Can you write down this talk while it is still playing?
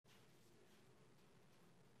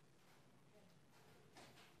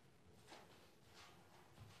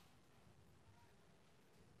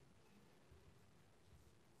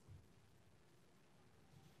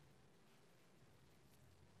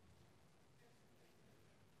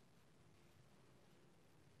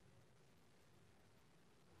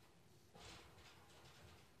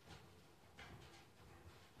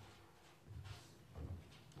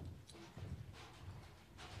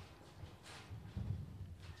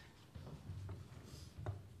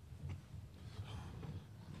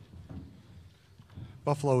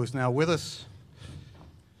Buffalo is now with us.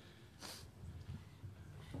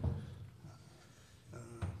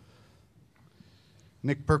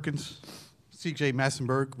 Nick Perkins, C.J.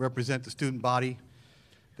 Massenberg represent the student body.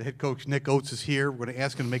 The head coach, Nick Oates, is here. We're going to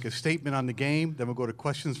ask him to make a statement on the game. Then we'll go to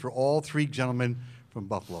questions for all three gentlemen from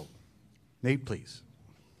Buffalo. Nate, please.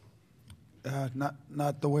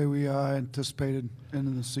 Not the way we anticipated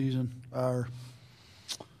ending the season. Try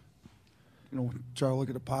to look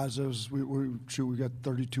at the positives. We got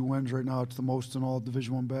 32 wins right now. It's the most in all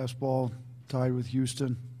Division I basketball, tied with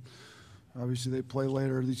Houston. Obviously, they play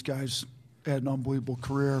later. These guys had an unbelievable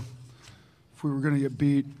career. If we were going to get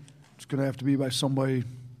beat, it's going to have to be by somebody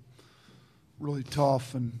really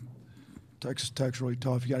tough, and Texas Tech's really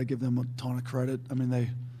tough. You got to give them a ton of credit. I mean, they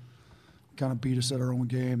kind of beat us at our own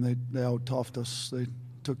game. They out-toughed us. They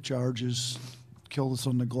took charges, killed us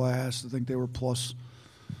on the glass. I think they were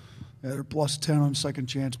they're plus 10 on second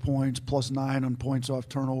chance points, plus 9 on points off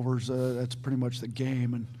turnovers. That's pretty much the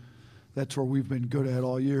game, and that's where we've been good at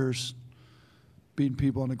all years, beating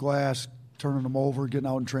people on the glass, turning them over, getting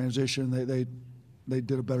out in transition. They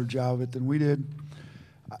did a better job of it than we did.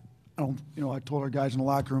 I told our guys in the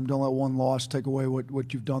locker room, don't let one loss take away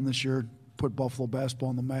what you've done this year. Put Buffalo basketball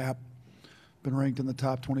on the map. Been ranked in the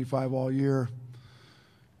top 25 all year.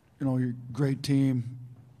 You're a great team,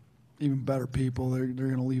 even better people. They're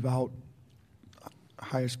going to leave out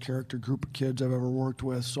highest character group of kids I've ever worked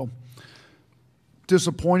with. So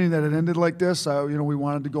disappointing that it ended like this. We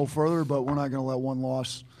wanted to go further, but we're not going to let one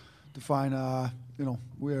loss define.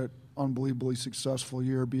 We had an unbelievably successful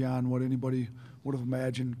year beyond what anybody would have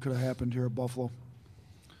imagined could have happened here at Buffalo.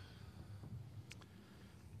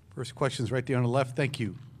 First question's right there on the left. Thank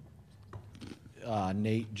you.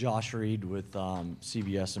 Nate, Josh Reed with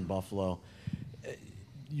CBS in Buffalo.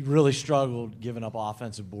 You really struggled giving up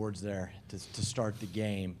offensive boards there to start the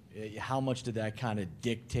game. How much did that kind of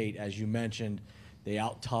dictate, as you mentioned, they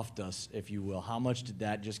out-toughed us, if you will? How much did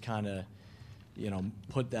that just kind of,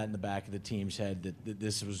 put that in the back of the team's head that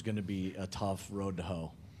this was going to be a tough road to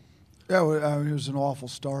hoe? Yeah, it was an awful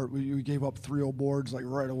start. We gave up 3-0 boards like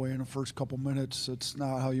right away in the first couple minutes. It's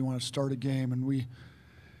not how you want to start a game. And we,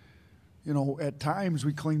 at times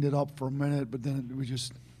we cleaned it up for a minute, but then we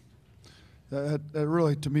just that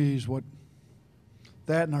really to me is what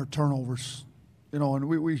that and our turnovers, and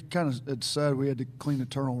we kind of had said we had to clean the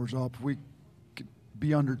turnovers up. If we could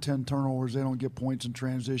be under 10 turnovers, they don't get points in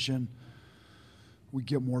transition. We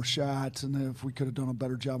get more shots, and if we could have done a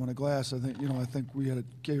better job on the glass, I think we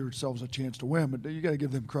gave ourselves a chance to win. But you got to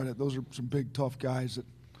give them credit; those are some big, tough guys that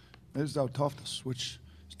just out-toughed us, which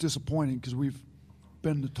is disappointing because we've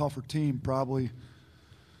been the tougher team probably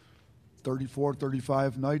 34,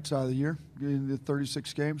 35 nights out of the year in the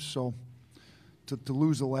 36 games. So to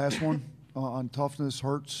lose the last one on toughness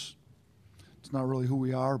hurts. It's not really who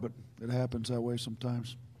we are, but it happens that way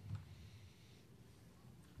sometimes.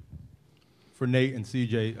 For Nate and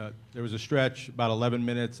CJ, there was a stretch, about 11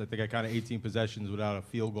 minutes, I think I counted 18 possessions without a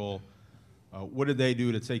field goal. What did they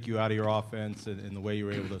do to take you out of your offense and the way you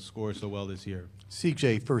were able to score so well this year?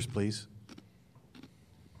 CJ first, please.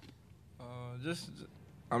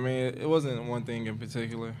 It wasn't one thing in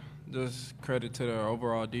particular. Just credit to their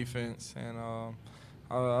overall defense. And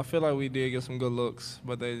I feel like we did get some good looks,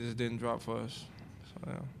 but they just didn't drop for us.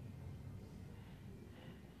 So, yeah.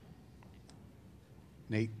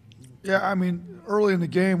 Nate. Yeah, early in the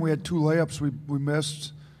game we had 2 layups we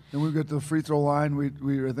missed, and we got to the free throw line. I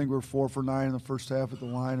think we were 4 for 9 in the first half at the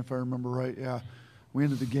line, if I remember right. Yeah, we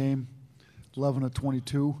ended the game 11 of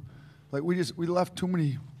 22. Like we left too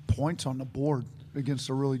many points on the board against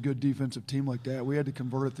a really good defensive team like that. We had to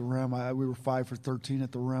convert at the rim. We were 5 for 13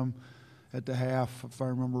 at the rim at the half, if I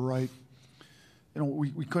remember right.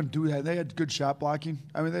 We couldn't do that. They had good shot blocking.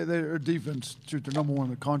 Their defense, they're number 1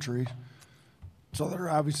 in the country. So they're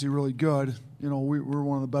obviously really good. We're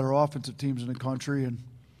one of the better offensive teams in the country, and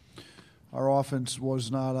our offense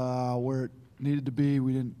was not where it needed to be.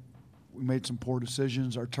 We made some poor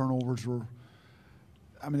decisions. Our turnovers were.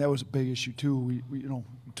 That was a big issue too. We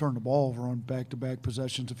turned the ball over on back-to-back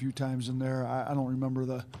possessions a few times in there. I don't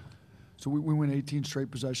remember So we went 18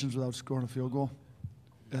 straight possessions without scoring a field goal.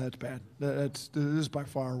 Yeah, that's bad. This is by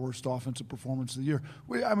far our worst offensive performance of the year.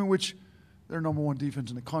 Which they're number 1 defense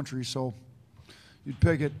in the country, so. You'd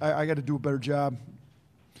pick it. I got to do a better job.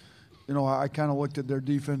 I kind of looked at their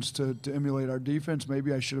defense to emulate our defense.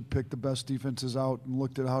 Maybe I should have picked the best defenses out and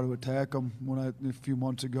looked at how to attack them a few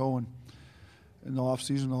months ago. And in the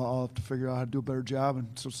offseason, I'll have to figure out how to do a better job. And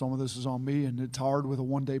so some of this is on me, and it's hard with a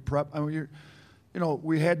one-day prep.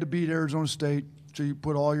 We had to beat Arizona State, so you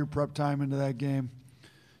put all your prep time into that game.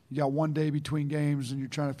 you got one day between games and you're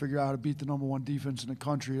trying to figure out how to beat the number one defense in the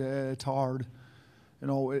country. It's hard. You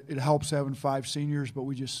know, it helps having 5 seniors, but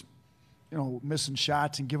we just, you know, missing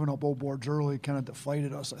shots and giving up old boards early kind of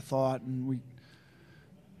deflated us, I thought, and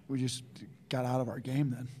we just got out of our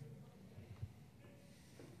game then.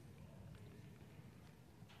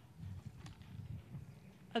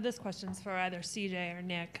 This question's for either CJ or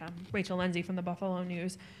Nick. Rachel Lindsay from the Buffalo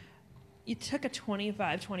News. You took a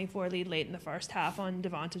 25-24 lead late in the first half on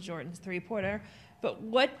Devonta Jordan's three-pointer, but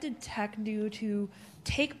what did Tech do to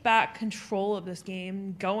take back control of this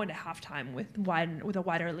game, go into halftime with a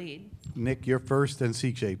wider lead? Nick, you're first, then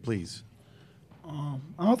CJ, please. I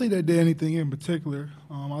don't think they did anything in particular.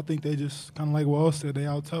 I think they just kind of like Wells said, they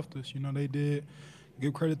out-toughed us. You know, they did.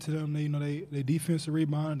 Give credit to them. They defensive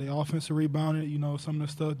rebounded, they offensive rebounded. You know, some of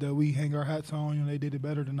the stuff that we hang our hats on, you know, they did it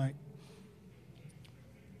better tonight.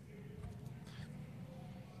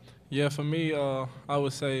 Yeah, for me, I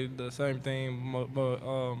would say the same thing, but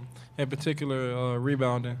in particular,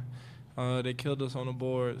 rebounding. They killed us on the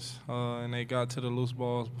boards, and they got to the loose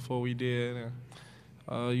balls before we did.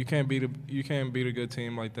 And you can't beat a good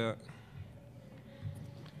team like that.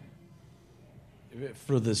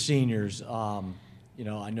 For the seniors, you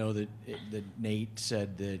know, I know that Nate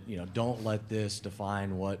said that, you know, don't let this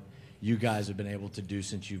define what you guys have been able to do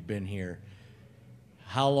since you've been here.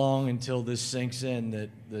 How long until this sinks in that,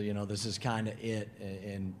 you know, this is kind of it,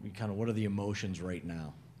 and kind of what are the emotions right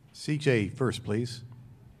now? CJ first, please.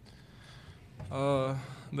 The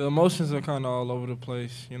emotions are kind of all over the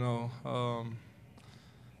place, you know.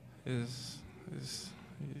 You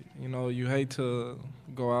know, you hate to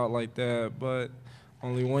go out like that, but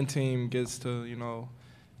only one team gets to, you know,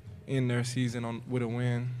 end their season with a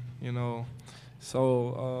win, you know.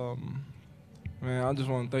 So, man, I just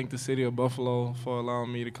want to thank the city of Buffalo for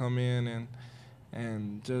allowing me to come in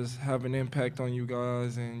and just have an impact on you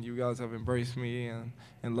guys. And you guys have embraced me and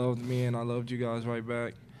loved me, and I loved you guys right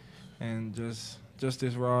back. And just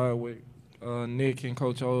this ride with Nick and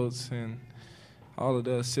Coach Oates and all of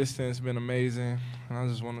the assistants been amazing. And I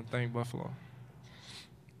just want to thank Buffalo.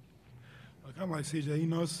 Kind of like CJ, you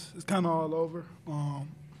know, it's kind of all over.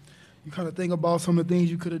 You kind of think about some of the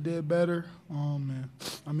things you could have did better. And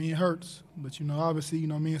I mean, it hurts, but you know, obviously, you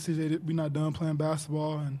know, me and CJ, we're not done playing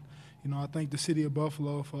basketball, and you know, I thank the city of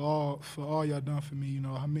Buffalo for all y'all done for me. You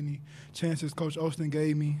know, how many chances Coach Austin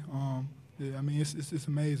gave me. Yeah, I mean, it's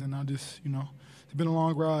amazing. I just, you know, it's been a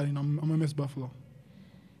long ride. You know, I'm gonna miss Buffalo.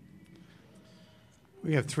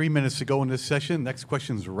 We have 3 minutes to go in this session. Next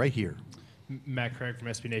question's right here. Matt Craig from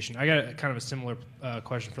SB Nation. I got kind of a similar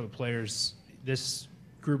question for the players. This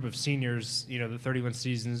group of seniors, you know, the 31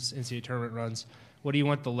 seasons, NCAA tournament runs, what do you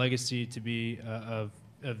want the legacy to be of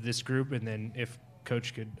this group? And then if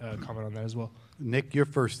Coach could comment on that as well. Nick, you're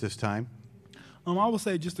first this time. I would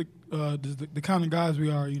say just the kind of guys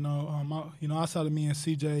we are, you know, outside of me and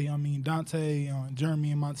CJ, I mean, Dante,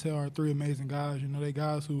 Jeremy, and Montel are 3 amazing guys. You know, they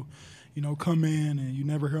guys who, you know, come in and you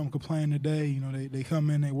never hear them complain today. You know, they come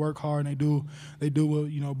in, they work hard, and they do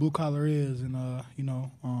what, you know, blue collar is. And you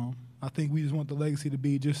know, I think we just want the legacy to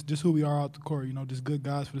be just who we are out the court. You know, just good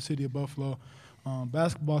guys for the city of Buffalo.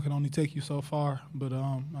 Basketball can only take you so far, but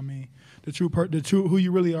I mean, the true who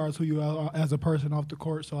you really are is who you are as a person off the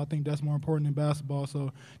court. So I think that's more important than basketball.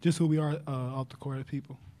 So just who we are off the court as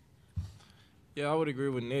people. Yeah, I would agree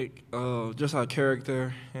with Nick. Just our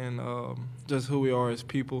character and just who we are as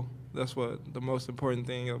people. That's what the most important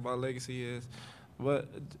thing about legacy is. But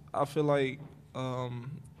I feel like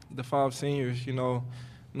the 5 seniors, you know,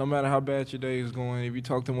 no matter how bad your day is going, if you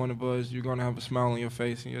talk to one of us, you're going to have a smile on your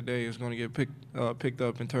face, and your day is going to get picked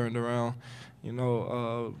up and turned around. You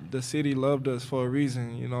know, the city loved us for a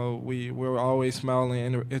reason. You know, we're always smiling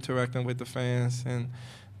and interacting with the fans, and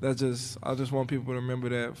I just want people to remember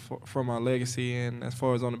that from our legacy. And as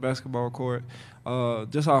far as on the basketball court,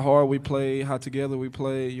 just how hard we play, how together we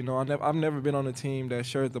play. You know, I've never been on a team that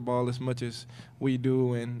shared the ball as much as we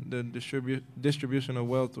do, and the distribution of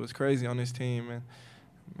wealth was crazy on this team. And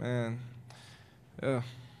man, yeah.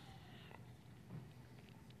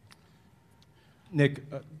 Nick,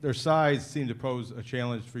 their size seemed to pose a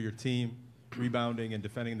challenge for your team, rebounding and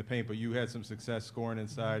defending the paint, but you had some success scoring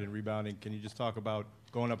inside and rebounding. Can you just talk about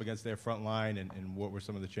going up against their front line and what were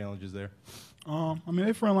some of the challenges there? I mean,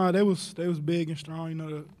 their front line, they was big and strong. You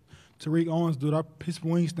know, Tariq Owens, dude, his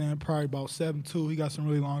wingspan probably about 7'2". He got some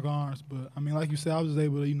really long arms. But, I mean, like you said, I was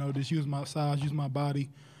able to, you know, just use my size, use my body,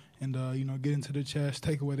 and, you know, get into the chest,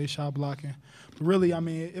 take away their shot blocking. But really, I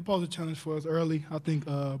mean, it posed a challenge for us early, I think.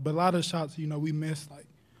 But a lot of the shots, you know, we missed, like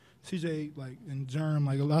CJ, like, and Germ,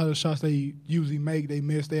 like, a lot of the shots they usually make, they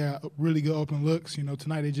miss. They had really good open looks. You know,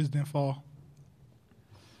 tonight they just didn't fall.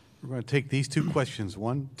 We're going to take these two questions.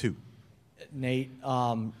 1, 2. Nate,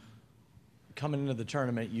 coming into the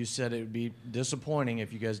tournament, you said it would be disappointing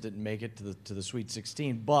if you guys didn't make it to the Sweet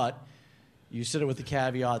 16, but you said it with the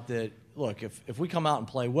caveat that, look, if we come out and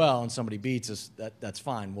play well and somebody beats us, that's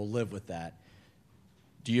fine. We'll live with that.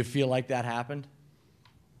 Do you feel like that happened?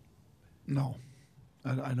 No,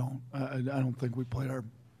 I don't. I don't think we played our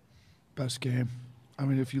best game. I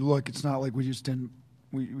mean, if you look, it's not like we just didn't.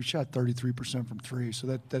 We shot 33% from three,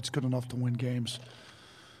 so that's good enough to win games.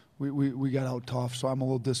 We got out tough, so I'm a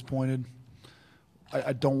little disappointed.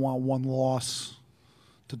 I don't want one loss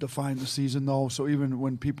to define the season, though. So even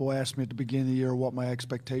when people asked me at the beginning of the year what my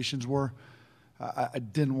expectations were, I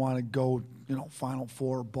didn't want to go, Final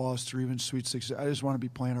Four, bust, or even Sweet 16. I just want to be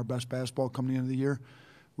playing our best basketball coming into the end of the year.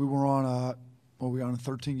 We were on a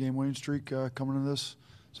 13-game winning streak coming into this.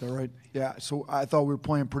 Is that right? Yeah. So I thought we were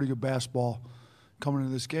playing pretty good basketball coming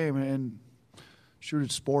into this game, and shoot,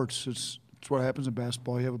 it's sports. It's what happens in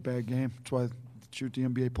basketball. You have a bad game. That's why shoot the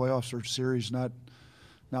NBA playoffs are series, not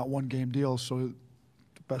one-game deals. So the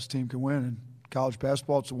best team can win. And college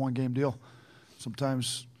basketball, it's a one-game deal.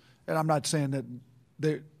 Sometimes, and I'm not saying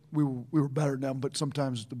that we were better than them, but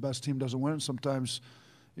sometimes the best team doesn't win. Sometimes,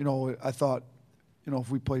 I thought, if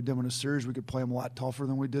we played them in a series, we could play them a lot tougher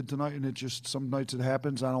than we did tonight. And it just, some nights it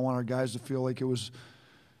happens. I don't want our guys to feel like it was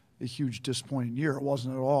a huge disappointing year. It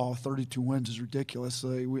wasn't at all. 32 wins is ridiculous.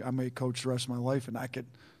 I may coach the rest of my life and not get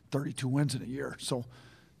 32 wins in a year. So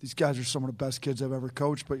these guys are some of the best kids I've ever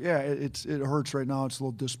coached. But, yeah, it hurts right now. It's a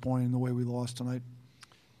little disappointing the way we lost tonight.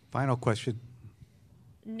 Final question.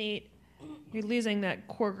 Nate, you're losing that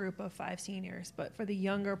core group of 5 seniors, but for the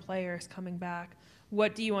younger players coming back,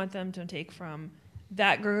 what do you want them to take from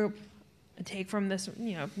that group, and take from this, from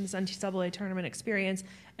this NCAA tournament experience,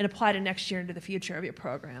 and apply to next year into the future of your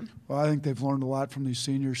program? Well, I think they've learned a lot from these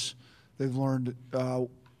seniors. They've learned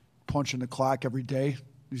punching the clock every day.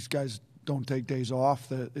 These guys don't take days off.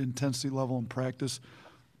 The intensity level in practice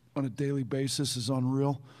on a daily basis is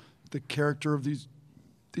unreal. The character of these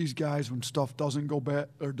guys when stuff doesn't go bad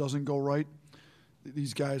or doesn't go right,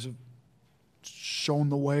 these guys have shown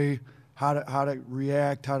the way how to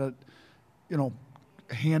react, how to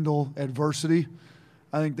handle adversity.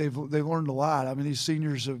 I think they've learned a lot. I mean, these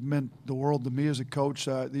seniors have meant the world to me as a coach.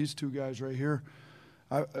 These two guys right here,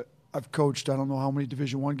 I've coached, I don't know how many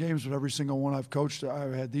Division I games, but every single one I've coached,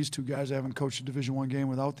 I've had these two guys. I haven't coached a Division I game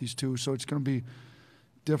without these two, so it's going to be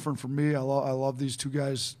different for me. I love these two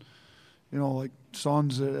guys, like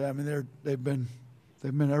sons. I mean, they've been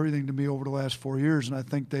everything to me over the last 4 years, and I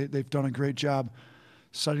think they've done a great job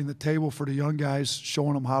setting the table for the young guys,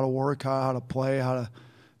 showing them how to work, how to play, how to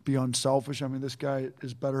be unselfish. I mean, this guy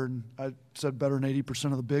is better than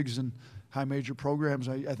 80% of the bigs in high major programs.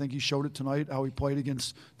 I think he showed it tonight, how he played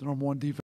against the #1 defense